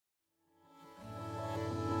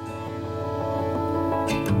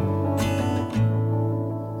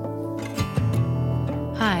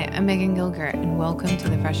I'm Megan Gilgert, and welcome to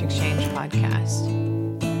the Fresh Exchange podcast.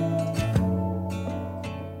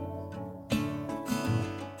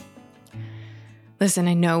 Listen,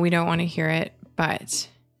 I know we don't want to hear it, but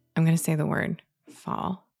I'm going to say the word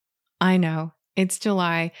fall. I know it's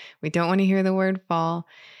July. We don't want to hear the word fall,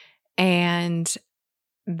 and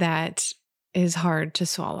that is hard to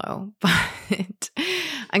swallow. But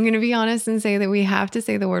I'm going to be honest and say that we have to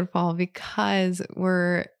say the word fall because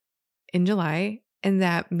we're in July. And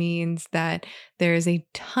that means that there is a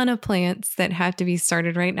ton of plants that have to be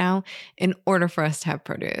started right now in order for us to have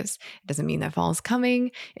produce. It doesn't mean that fall is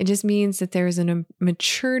coming. It just means that there is a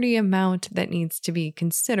maturity amount that needs to be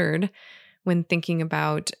considered when thinking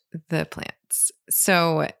about the plants.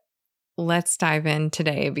 So let's dive in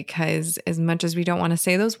today, because as much as we don't want to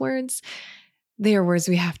say those words, they are words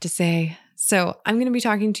we have to say. So I'm going to be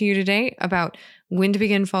talking to you today about when to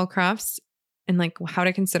begin fall crops and like how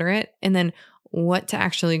to consider it, and then what to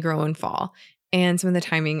actually grow in fall and some of the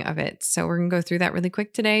timing of it. So we're going to go through that really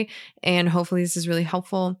quick today, and hopefully this is really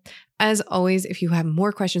helpful. As always, if you have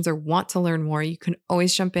more questions or want to learn more, you can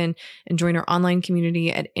always jump in and join our online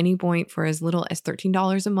community at any point for as little as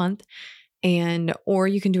 $13 a month. Or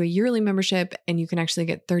you can do a yearly membership and you can actually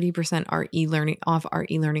get 30% off our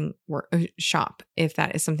e-learning shop if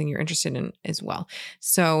that is something you're interested in as well.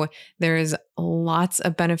 So there's lots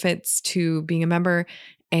of benefits to being a member,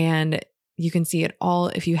 and you can see it all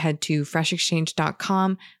if you head to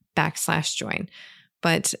freshexchange.com/join.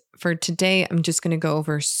 But for today, I'm just going to go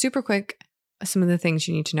over super quick some of the things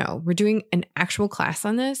you need to know. We're doing an actual class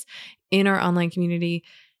on this in our online community.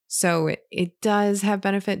 So it does have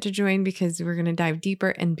benefit to join because we're going to dive deeper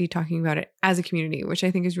and be talking about it as a community, which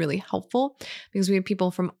I think is really helpful because we have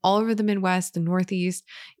people from all over the Midwest, the Northeast,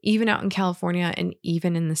 even out in California, and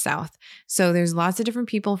even in the South. So there's lots of different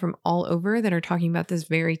people from all over that are talking about this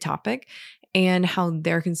very topic and how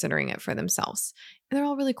they're considering it for themselves. And they're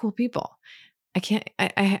all really cool people. I can't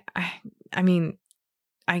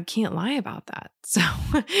lie about that. So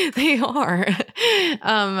they are.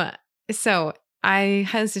 So I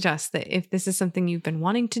highly suggest that if this is something you've been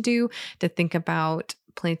wanting to do, to think about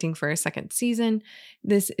planting for a second season,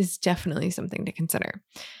 this is definitely something to consider.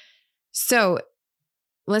 So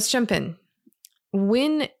let's jump in.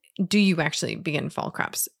 When do you actually begin fall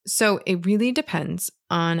crops? So it really depends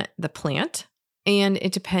on the plant, and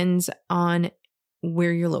it depends on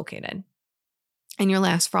where you're located and your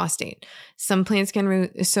last frost date. Some plants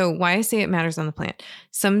so why I say it matters on the plant.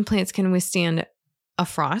 Some plants can withstand a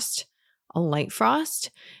frost, a light frost.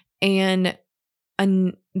 And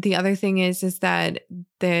the other thing is that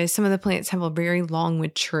some of the plants have a very long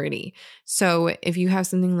maturity. So if you have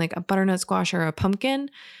something like a butternut squash or a pumpkin,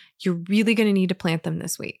 you're really going to need to plant them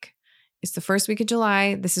this week. It's the first week of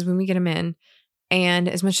July. This is when we get them in. And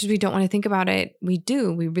as much as we don't want to think about it, we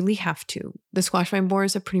really have to. The squash vine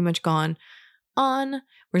borers have pretty much gone on.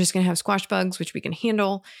 We're just going to have squash bugs, which we can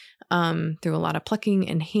handle through a lot of plucking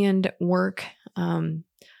and hand work.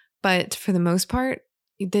 But for the most part,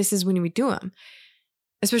 this is when we do them,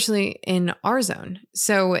 especially in our zone.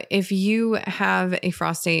 So if you have a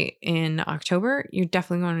frost date in October, you're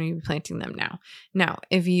definitely going to be planting them now. Now,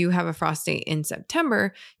 if you have a frost date in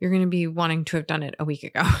September, you're going to be wanting to have done it a week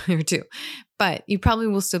ago or two. But you probably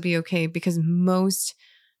will still be okay because most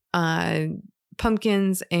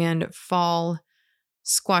pumpkins and fall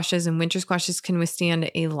squashes and winter squashes can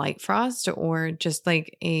withstand a light frost or just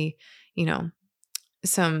like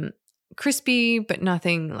some crispy, but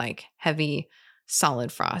nothing like heavy,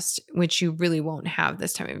 solid frost, which you really won't have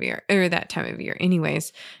this time of year or that time of year.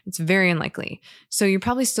 Anyways, it's very unlikely. So you're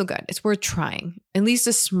probably still good. It's worth trying at least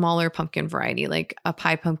a smaller pumpkin variety, like a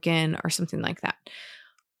pie pumpkin or something like that.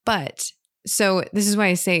 But so this is why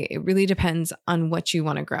I say it really depends on what you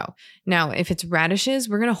want to grow. Now, if it's radishes,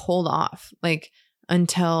 we're going to hold off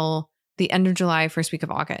until the end of July, first week of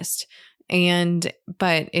August.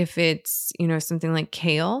 But if it's, something like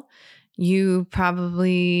kale, you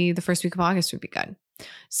probably the first week of August would be good.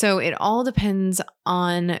 So it all depends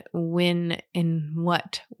on when and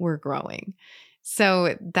what we're growing.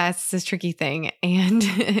 So that's this tricky thing. And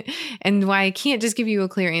why I can't just give you a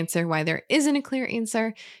clear answer, why there isn't a clear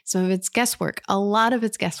answer. Some of it's guesswork. A lot of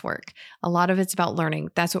it's guesswork. A lot of it's about learning.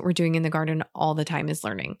 That's what we're doing in the garden all the time, is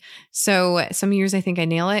learning. So some years I think I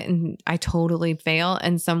nail it and I totally fail.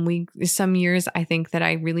 And some years I think that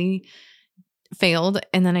I really failed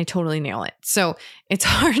and then I totally nail it. So it's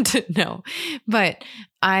hard to know, but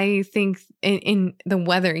I think in the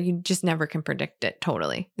weather, you just never can predict it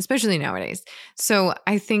totally, especially nowadays. So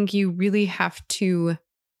I think you really have to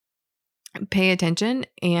pay attention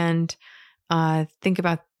and think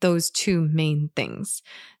about those two main things.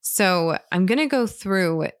 So I'm going to go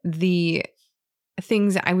through the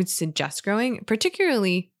things that I would suggest growing,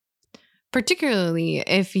 particularly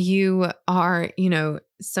if you are,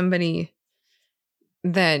 somebody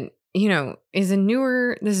that, is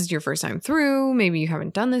this is your first time through, maybe you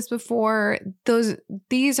haven't done this before.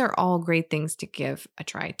 These are all great things to give a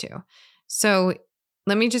try to. So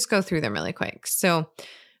let me just go through them really quick. So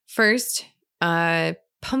first,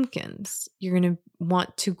 pumpkins. You're going to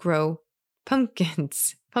want to grow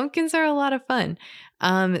pumpkins. Pumpkins are a lot of fun.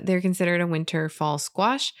 They're considered a winter fall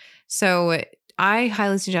squash. So I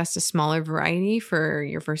highly suggest a smaller variety for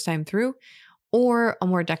your first time through, or a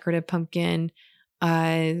more decorative pumpkin.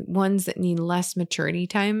 Ones that need less maturity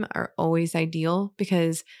time are always ideal,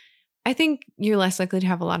 because I think you're less likely to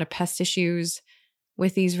have a lot of pest issues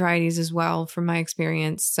with these varieties as well, from my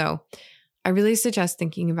experience. So I really suggest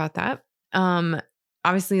thinking about that.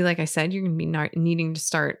 Obviously, like I said, you're going to be needing to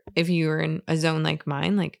start, if you're in a zone like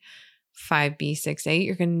mine, like 5B, 6A,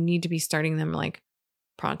 you're going to need to be starting them like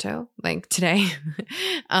pronto, like today.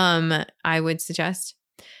 I would suggest.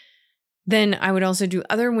 Then I would also do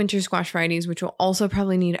other winter squash varieties, which will also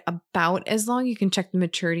probably need about as long. You can check the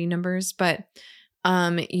maturity numbers, but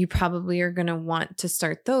you probably are going to want to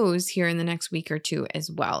start those here in the next week or two as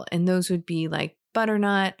well. And those would be like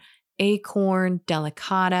butternut, acorn,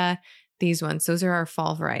 delicata, these ones. Those are our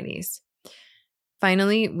fall varieties.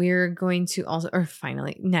 Finally, next, you're going to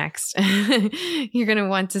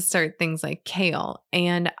want to start things like kale.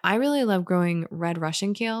 And I really love growing red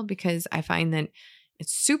Russian kale, because I find that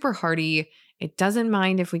it's super hardy. It doesn't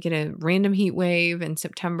mind if we get a random heat wave in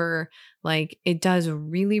September. Like, it does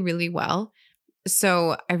really, really well.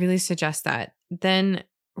 So I really suggest that. Then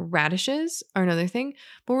radishes are another thing,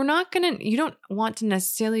 but you don't want to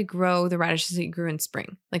necessarily grow the radishes that you grew in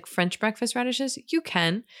spring, like French breakfast radishes. You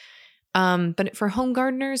can. But for home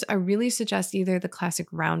gardeners, I really suggest either the classic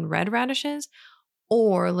round red radishes,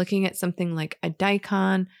 or looking at something like a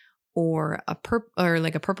daikon, or a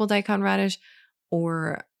purple daikon radish,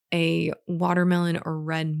 or a watermelon or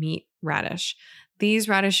red meat radish. These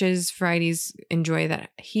varieties enjoy that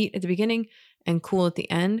heat at the beginning and cool at the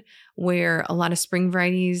end, where a lot of spring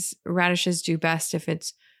radishes do best if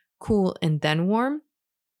it's cool and then warm.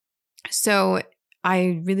 So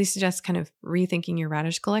I really suggest kind of rethinking your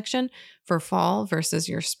radish collection for fall versus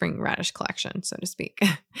your spring radish collection, so to speak.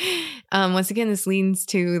 Once again, this leads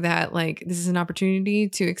to that, like, this is an opportunity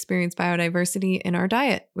to experience biodiversity in our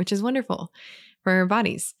diet, which is wonderful for our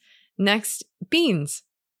bodies. Next, beans.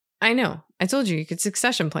 I know, I told you could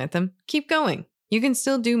succession plant them. Keep going. You can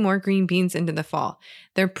still do more green beans into the fall.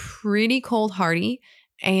 They're pretty cold hardy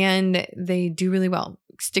and they do really well.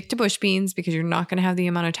 Stick to bush beans, because you're not going to have the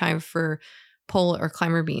amount of time for pole or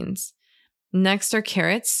climber beans. Next are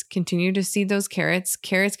carrots. Continue to seed those carrots.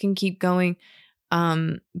 Carrots can keep going,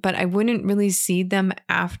 but I wouldn't really seed them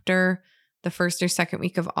after the first or second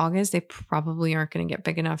week of August. They probably aren't going to get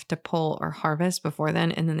big enough to pull or harvest before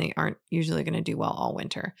then, and then they aren't usually going to do well all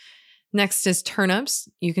winter. Next is turnips.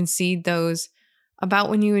 You can seed those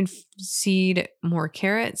about when you would seed more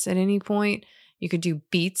carrots at any point. You could do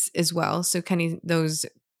beets as well. So kind of those,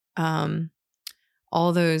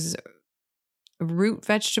 all those root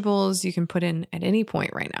vegetables you can put in at any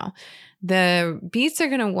point right now. The beets are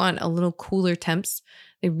going to want a little cooler temps.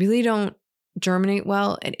 They really don't germinate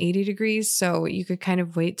well at 80 degrees. So you could kind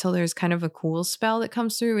of wait till there's kind of a cool spell that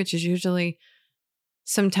comes through, which is usually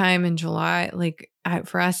sometime in July. Like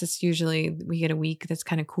for us, it's usually we get a week that's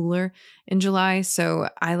kind of cooler in July. So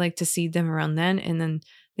I like to seed them around then, and then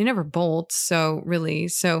they never bolt. So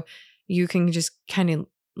you can just kind of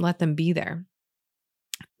let them be there.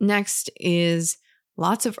 Next is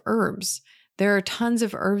lots of herbs. There are tons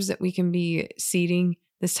of herbs that we can be seeding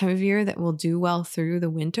this time of year that will do well through the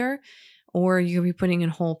winter, or you could be putting in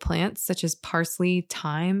whole plants such as parsley,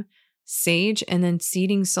 thyme, sage, and then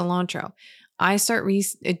seeding cilantro. I start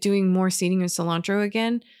doing more seeding of cilantro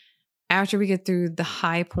again after we get through the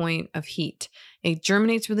high point of heat. It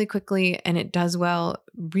germinates really quickly and it does well.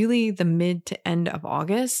 Really, the mid to end of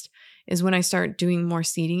August is when I start doing more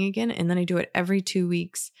seeding again. And then I do it every 2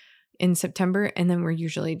 weeks in September, and then we're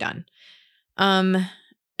usually done. And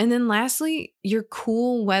then lastly, your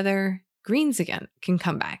cool weather greens again can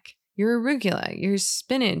come back. Your arugula, your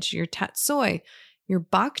spinach, your tatsoi, your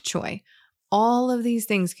bok choy, all of these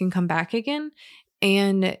things can come back again.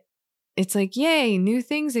 And it's like, yay, new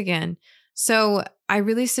things again. So I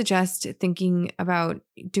really suggest thinking about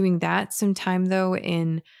doing that sometime though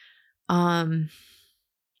in, I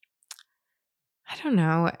don't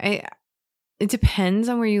know. It depends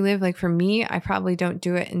on where you live. Like for me, I probably don't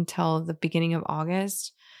do it until the beginning of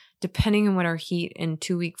August depending on what our heat and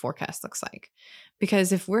 2-week forecast looks like.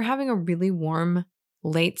 Because if we're having a really warm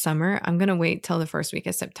late summer, I'm going to wait till the first week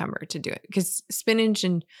of September to do it, because spinach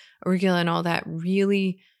and arugula and all that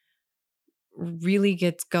really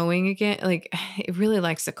gets going again. Like, it really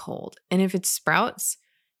likes the cold. And if it sprouts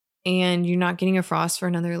and you're not getting a frost for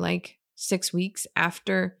another like 6 weeks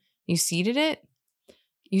after you seeded it,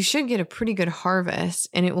 you should get a pretty good harvest,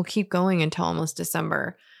 and it will keep going until almost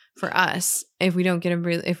December for us if we don't get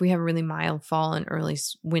if we have a really mild fall and early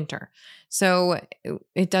winter. So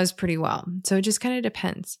it does pretty well. So it just kind of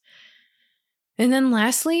depends. And then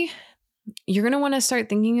lastly, you're going to want to start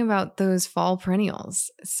thinking about those fall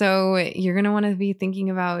perennials. So you're going to want to be thinking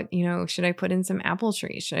about, should I put in some apple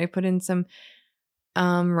trees? Should I put in some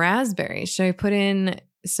raspberries? Should I put in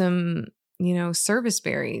some, service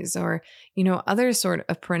berries, or, other sort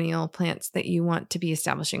of perennial plants that you want to be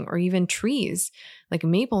establishing, or even trees like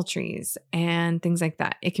maple trees and things like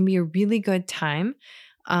that? It can be a really good time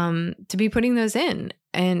to be putting those in.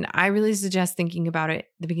 And I really suggest thinking about it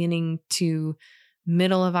the beginning to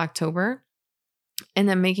middle of October, and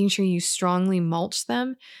then making sure you strongly mulch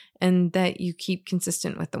them and that you keep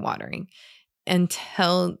consistent with the watering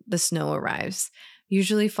until the snow arrives.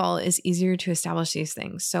 Usually fall is easier to establish these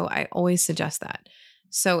things, so I always suggest that.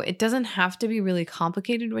 So it doesn't have to be really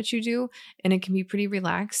complicated what you do, and it can be pretty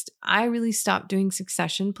relaxed. I really stopped doing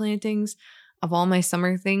succession plantings of all my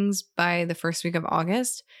summer things by the first week of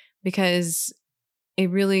August, because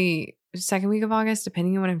second week of August,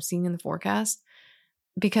 depending on what I'm seeing in the forecast,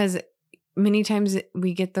 because many times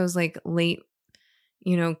we get those like late,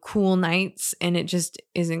 cool nights, and it just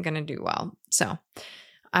isn't going to do well. So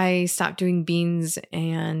I stopped doing beans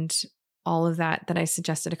and all of that I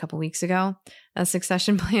suggested a couple weeks ago.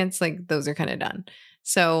 Succession plants, like those are kind of done.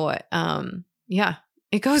 So yeah,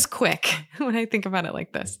 it goes quick when I think about it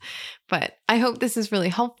like this. But I hope this is really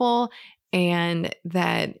helpful and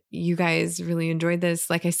that you guys really enjoyed this.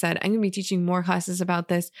 Like I said, I'm going to be teaching more classes about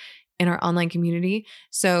this in our online community.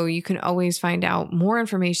 So you can always find out more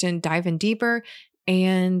information, dive in deeper,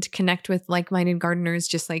 and connect with like-minded gardeners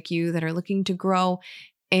just like you that are looking to grow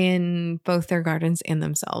in both their gardens and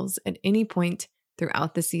themselves at any point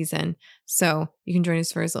throughout the season. So you can join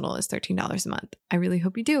us for as little as $13 a month. I really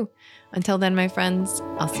hope you do. Until then, my friends,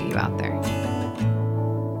 I'll see you out there.